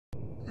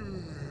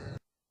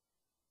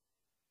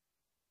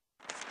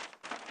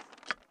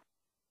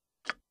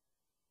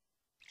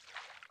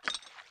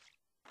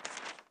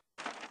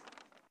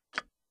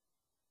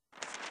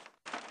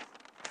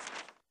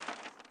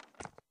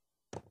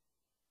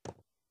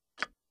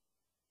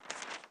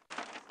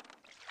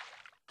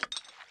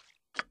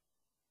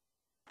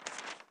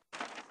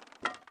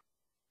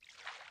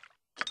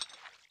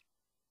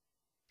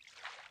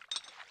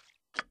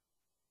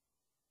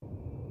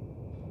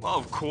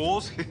Of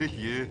course,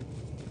 yeah.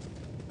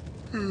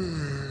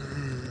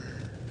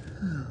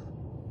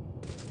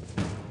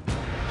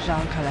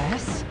 Jean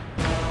Calais?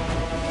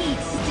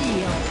 Eat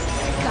steel,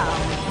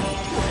 scum.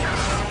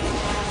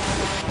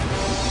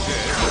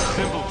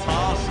 Simple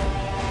task.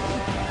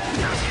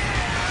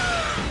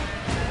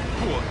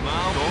 What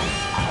now, dog?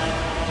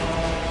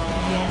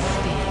 Yes,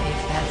 Steve,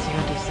 if that's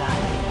your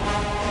desire.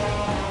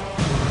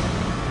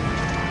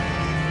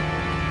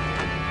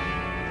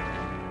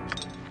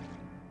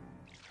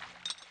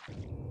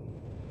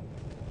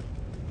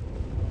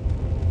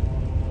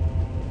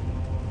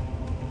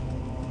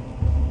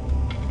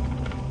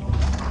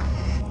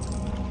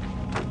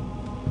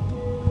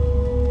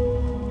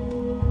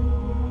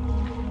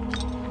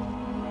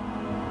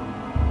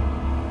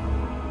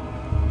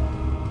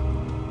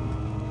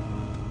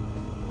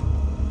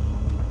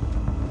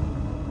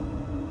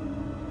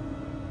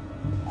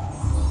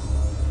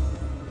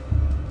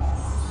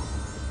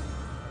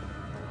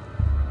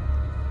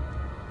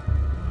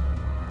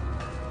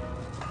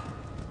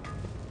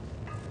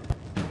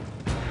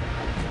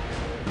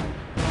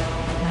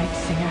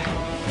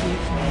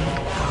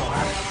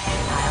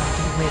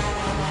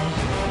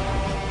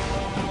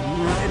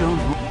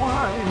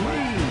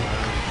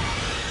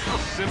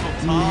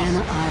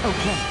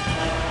 Okay.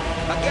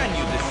 Again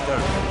you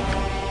disturb me.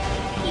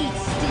 Eat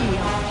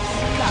steel,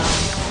 scum.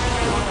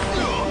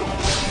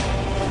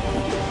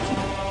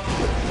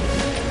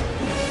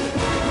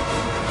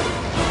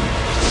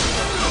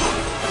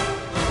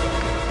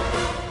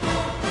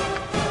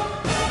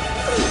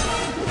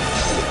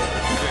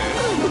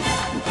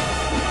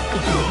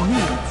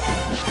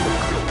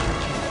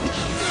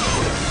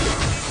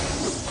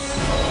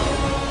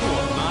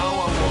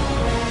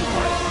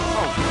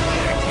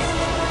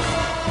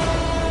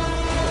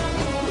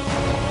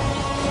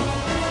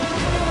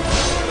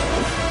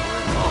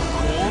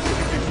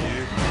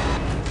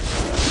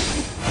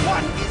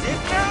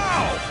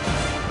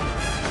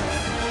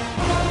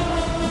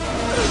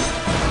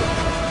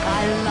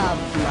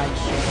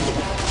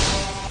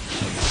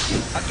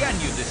 Again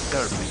you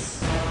disturb me.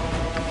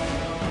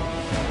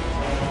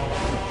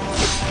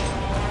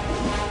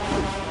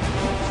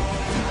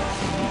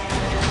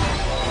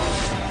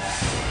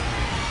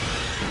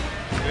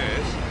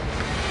 Yes.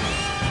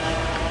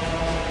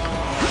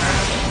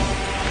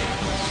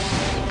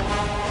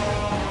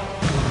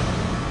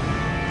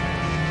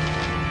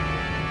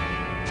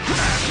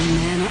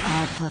 Men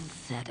are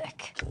pathetic.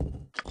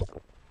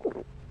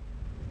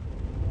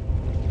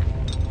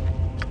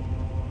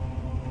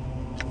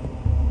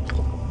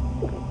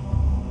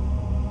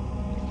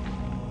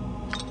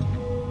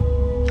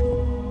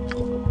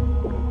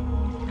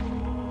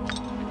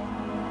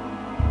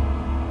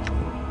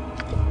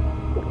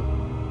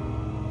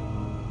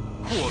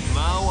 What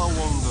now, I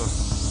wonder?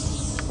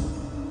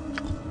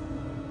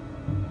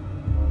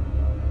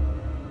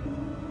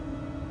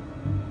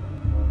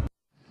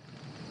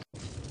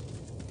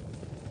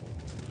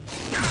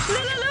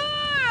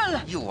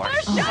 You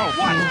are so...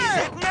 What is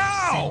it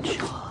now?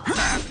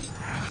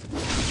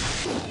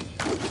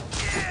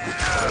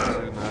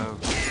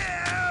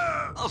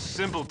 A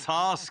simple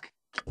task.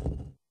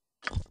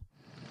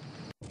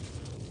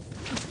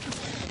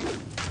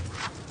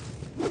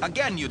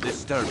 Again you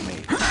disturb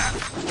me.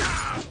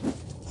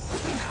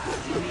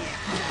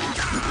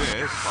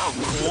 Yes, of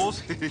course,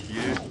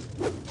 yeah.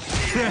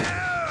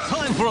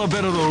 Time for a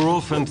bit of the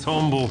rough and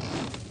tumble.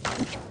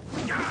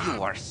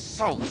 You are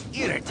so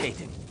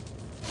irritating.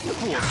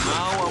 What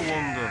now, I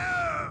wonder?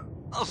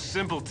 A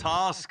simple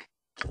task.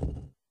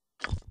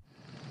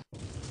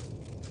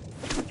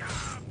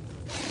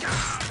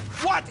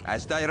 What?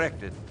 As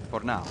directed,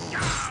 for now.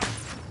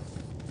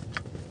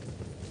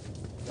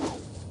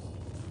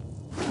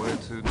 Where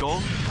to,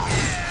 Don?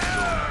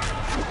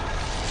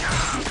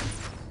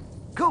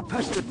 Go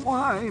past it.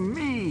 Why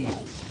me?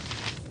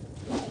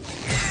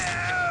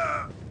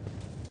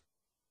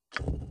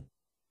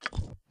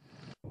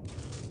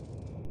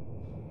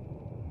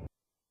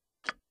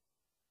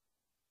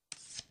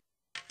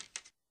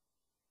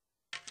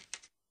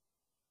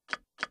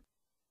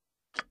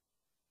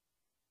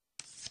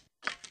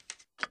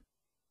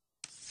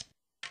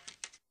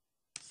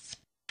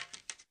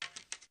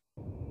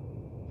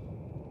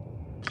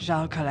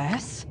 Jean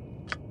Calais?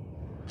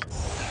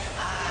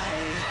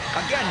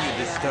 Again you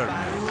disturb me.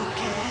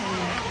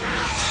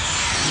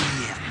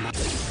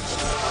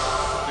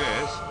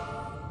 Yes.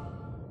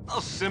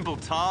 A simple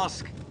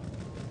task.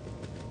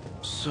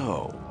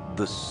 So,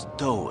 the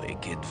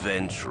stoic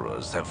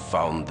adventurers have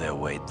found their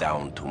way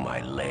down to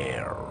my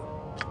lair.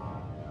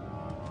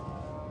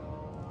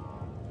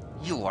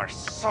 You are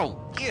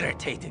so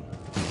irritating.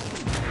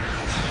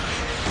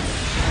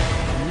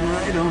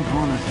 I don't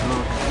want to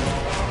talk.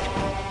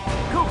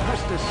 Go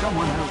pester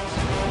someone else.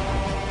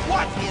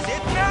 What is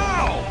it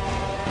now?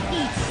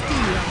 Eat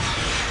steel,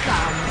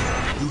 scum.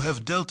 You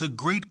have dealt a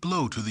great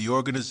blow to the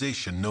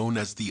organization known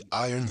as the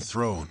Iron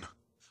Throne.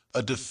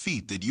 A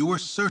defeat that you are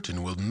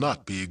certain will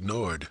not be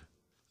ignored.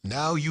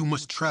 Now you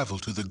must travel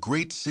to the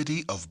great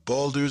city of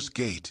Baldur's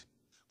Gate,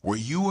 where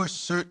you are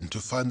certain to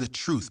find the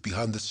truth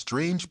behind the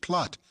strange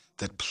plot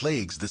that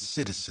plagues the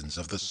citizens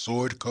of the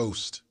Sword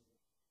Coast.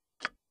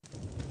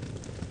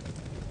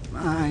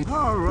 All right.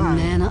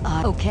 Mana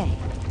are okay.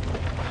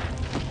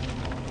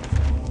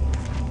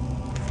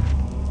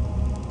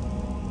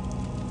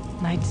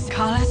 Knights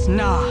Kalas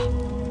Na.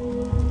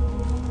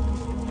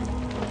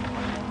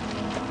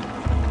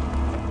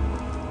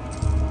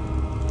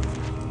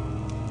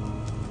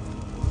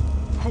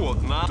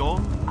 What now?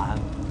 Done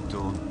and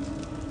done.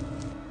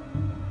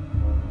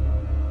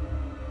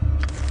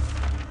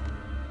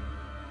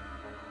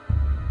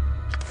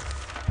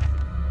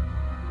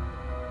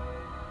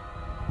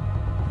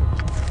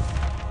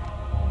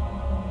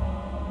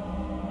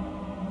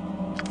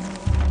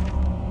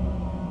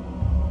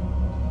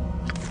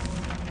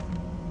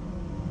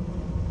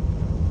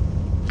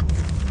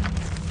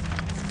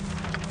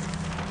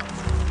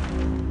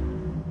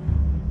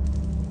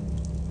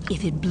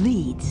 If it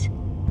bleeds,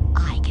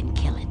 I can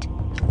kill it.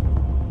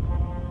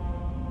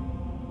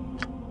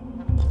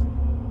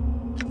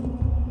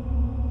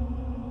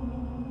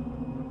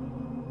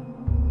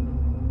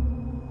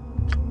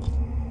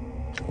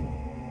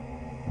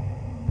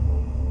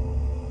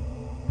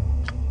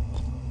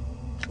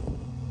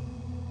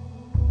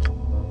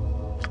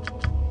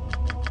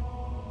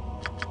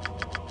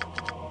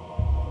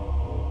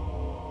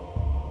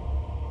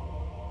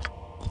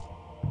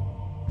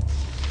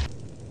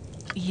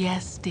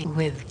 Yes,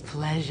 with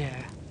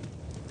pleasure.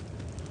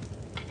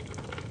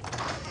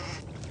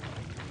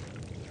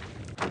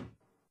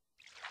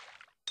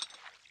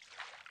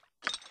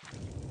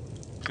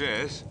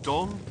 Yes,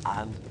 done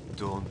and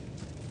done.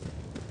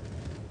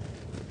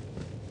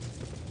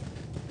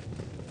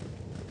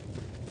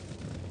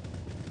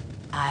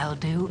 I'll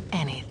do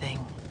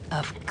anything,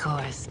 of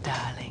course,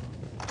 darling.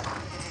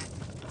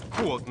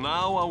 What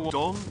now? I want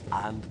done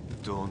and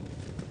done.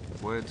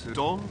 Where to?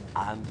 Done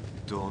and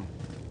done.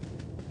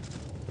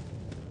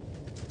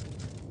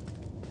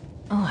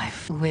 Oh,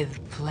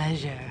 with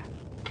pleasure.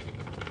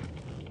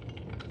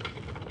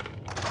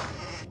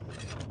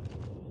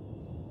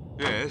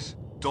 Yes,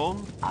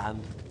 done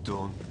and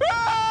done.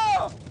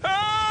 Help!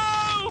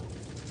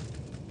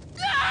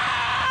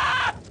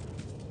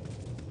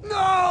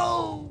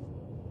 No!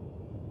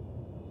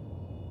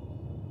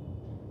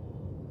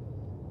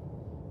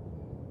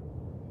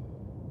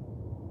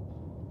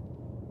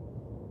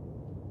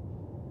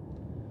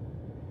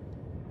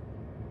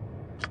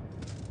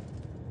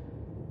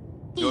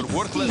 Your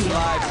worthless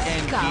lives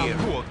end here.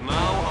 What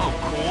now? Of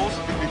course.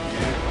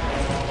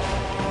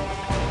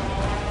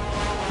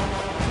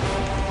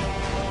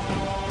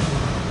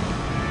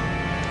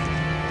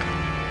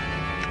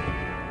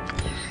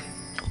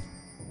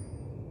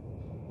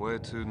 Where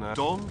to now?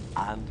 Done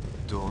and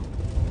done.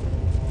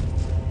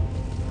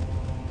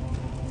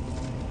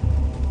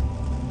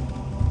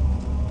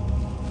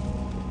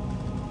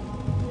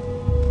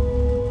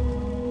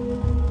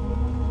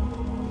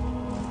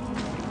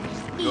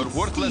 Your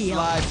worthless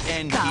lives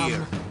end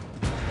here.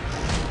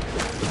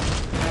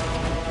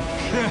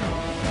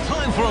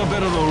 Time for a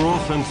bit of the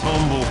rough and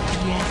tumble.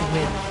 Yes,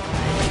 with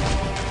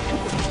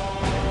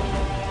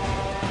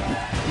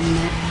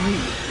pleasure.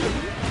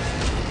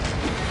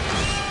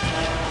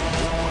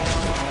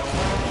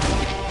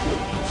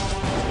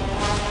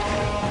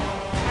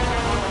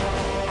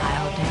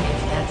 I'll do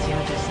if that's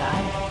your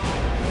desire.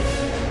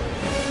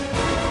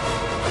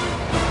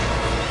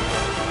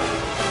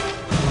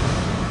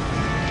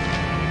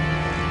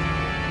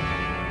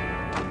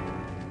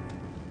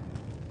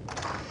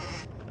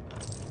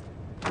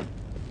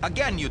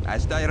 Again, you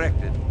as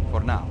directed, for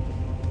now.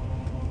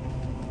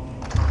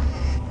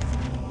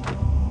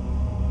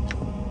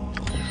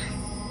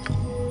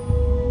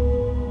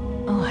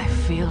 Oh, I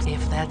feel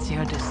if that's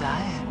your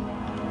desire.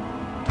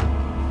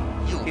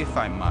 If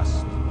I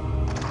must.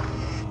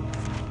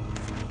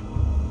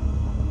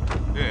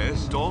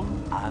 Yes,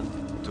 done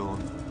and done.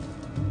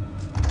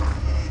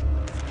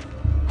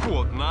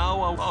 What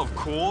now? Of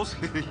course.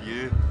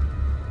 Yeah.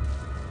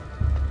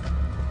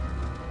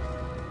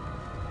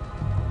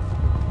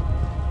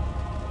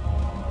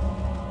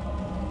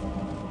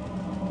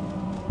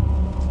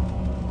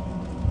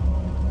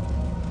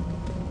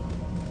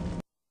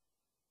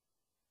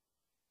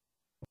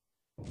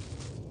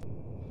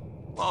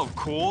 Of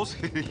course.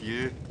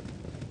 Yeah.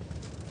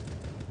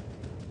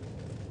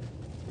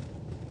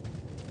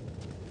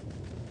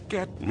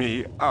 Get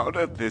me out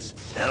of this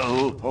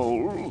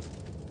hellhole.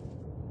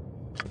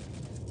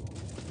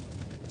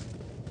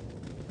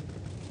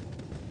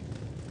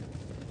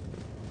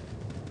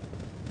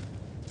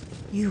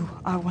 You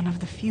are one of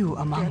the few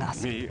among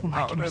us Me whom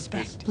I out can of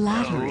respect. this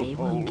Flattery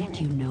will hellhole.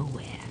 get you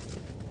nowhere.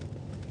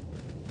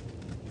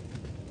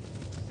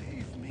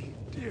 Save me,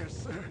 dear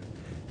sir.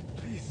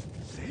 Please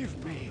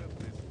save me.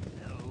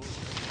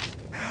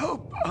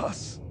 Help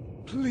us,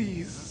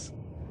 please.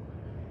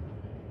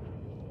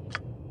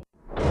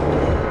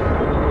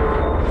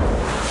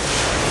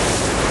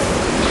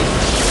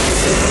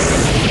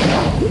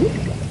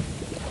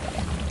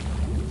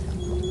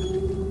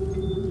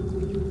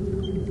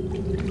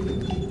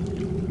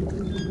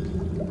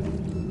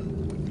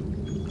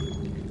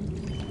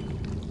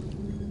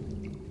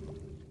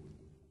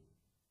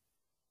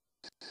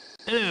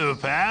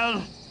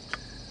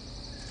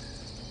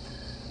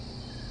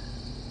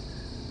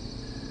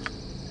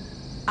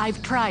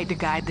 I've tried to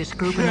guide this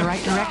group in the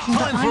right direction,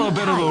 but Time for a I'm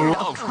bit of a tired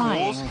Of of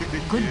trying. course.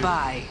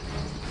 Goodbye.